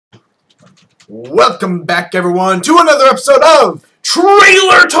Welcome back, everyone, to another episode of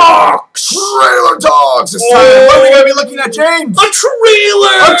Trailer Talks! Trailer Talks! This time, what are we going to be looking at, James? A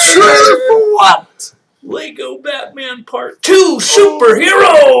trailer! A trailer for what? Lego Batman Part 2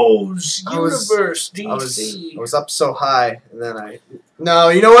 Superheroes Universe DC. I was up so high, and then No,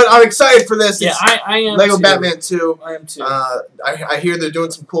 you know what? I'm excited for this. Yeah, I am Lego too. Batman 2. I am too. I hear they're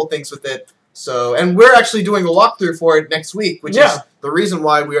doing some cool things with it. So, and we're actually doing a walkthrough for it next week, which is the reason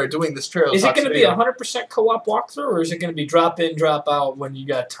why we are doing this trailer. Is it going to be a 100% co-op walkthrough, or is it going to be drop in, drop out when you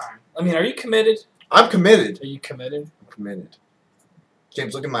got time? I mean, are you committed? I'm committed. Are you committed? I'm committed.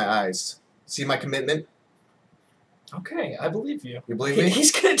 James, look in my eyes. See my commitment? Okay, I believe you. You believe me?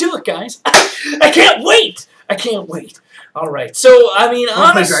 He's going to do it, guys. I can't wait! I can't wait. All right. So, I mean,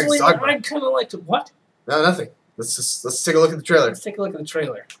 honestly, I'd kind of like to... What? No, nothing. Let's take a look at the trailer. Let's take a look at the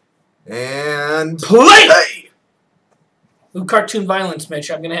trailer. And play! Ooh, cartoon violence,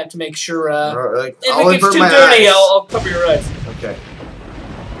 Mitch. I'm going to have to make sure... if it gets too dirty, I'll cover your eyes. Okay.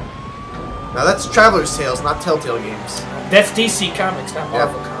 Now, that's Traveler's Tales, not Telltale Games. That's DC Comics, not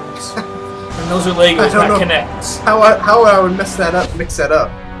Marvel Comics. And those are Legos, not Connects. How I would mix that up.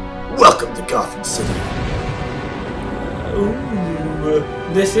 Welcome to Gotham City.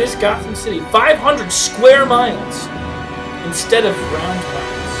 Ooh, this is Gotham City. 500 square miles instead of round miles.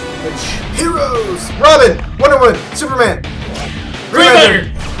 Which heroes! Robin, Wonder Woman, Superman, Green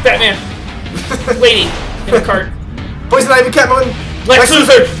Lantern, Batman, Lady in a cart, Poison Ivy, Catwoman, Lex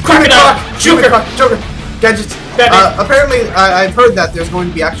Luthor, Crocodile, Joker, Gadgets. Apparently, I've heard that there's going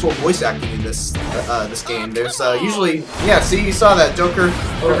to be actual voice acting in this game. There's usually, see, you saw that Joker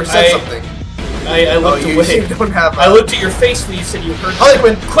said something. I looked away. You don't have. I looked at your face when you said you heard. Harley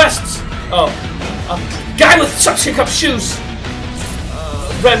Quinn. Quests. Oh, guy with suction cup shoes.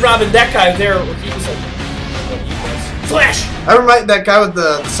 Red Robin, that guy there, he was like, Flash! That guy with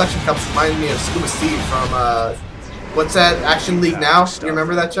the suction cups reminded me of Scuba Steve from, what's that, Action League Now? Do you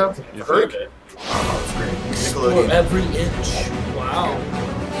remember that show? You heard of it. Oh, it's great. Explore every inch. Wow.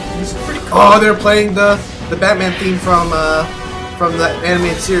 This is pretty cool. Oh, they're playing the Batman theme from the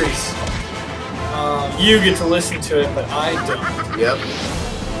animated series. You get to listen to it, but I don't. Yep.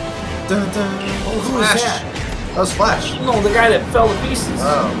 Dun, dun. Oh, who is that? That was Flash. No, the guy that fell to pieces.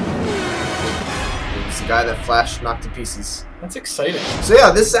 Oh. It's the guy that Flash knocked to pieces. That's exciting. So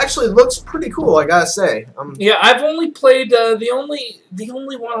yeah, this actually looks pretty cool, I gotta say. Yeah, I've only played, the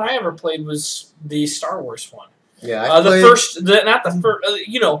only one I ever played was the Star Wars one. Yeah, not the first,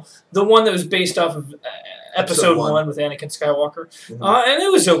 the one that was based off of Episode 1 with Anakin Skywalker. Mm-hmm. And it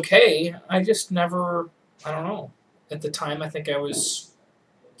was okay. I just never, I don't know. At the time, I think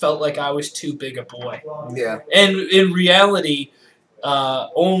felt like I was too big a boy. Yeah. And in reality,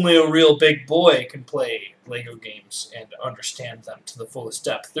 only a real big boy can play Lego games and understand them to the fullest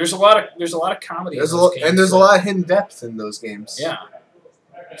depth. There's a lot of comedy in those games. And there's a lot of hidden depth in those games. Yeah.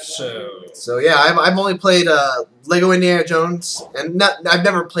 So yeah, I've only played Lego Indiana Jones, and I've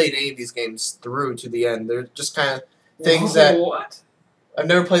never played any of these games through to the end. They're just kind of things that I've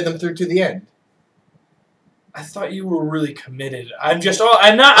never played them through to the end. I thought you were really committed. I'm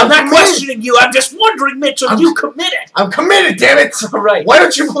not questioning you. I'm just wondering, Mitch, are you committed? I'm committed, damn it! All right. Why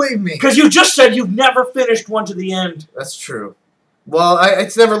don't you believe me? Because you just said you've never finished one to the end. That's true. Well,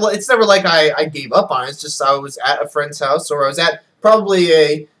 it's never like I gave up on it. It's just I was at a friend's house, or I was at probably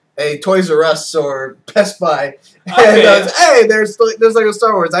a Toys R Us or Best Buy, and hey, there's Lego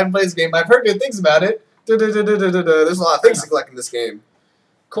Star Wars. I haven't played this game, but I've heard good things about it. There's a lot of things to collect in this game.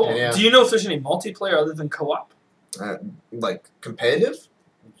 Cool. Yeah. Do you know if there's any multiplayer other than co-op? Like competitive?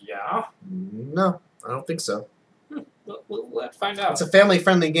 Yeah. No, I don't think so. Let's find out. It's a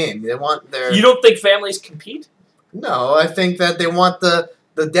family-friendly game. They want their. You don't think families compete? No, I think that they want the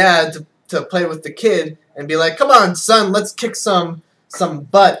dad to play with the kid and be like, "Come on, son, let's kick some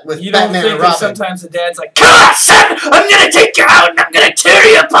butt with Batman and Robin." That sometimes the dad's like, "Come on, son, I'm gonna take you out and I'm gonna tear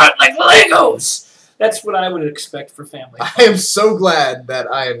you apart like Legos." That's what I would expect for family. I am so glad that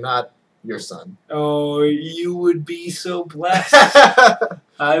I am not your son. Oh, you would be so blessed.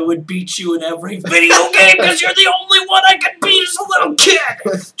 I would beat you in every video game because you're the only one I could beat as a little kid.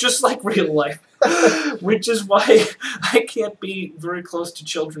 Just like real life. Which is why I can't be very close to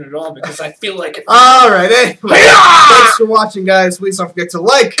children at all, because I feel like... Alright, anyway. Thanks for watching, guys. Please don't forget to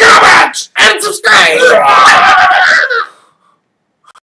like, comment, and subscribe.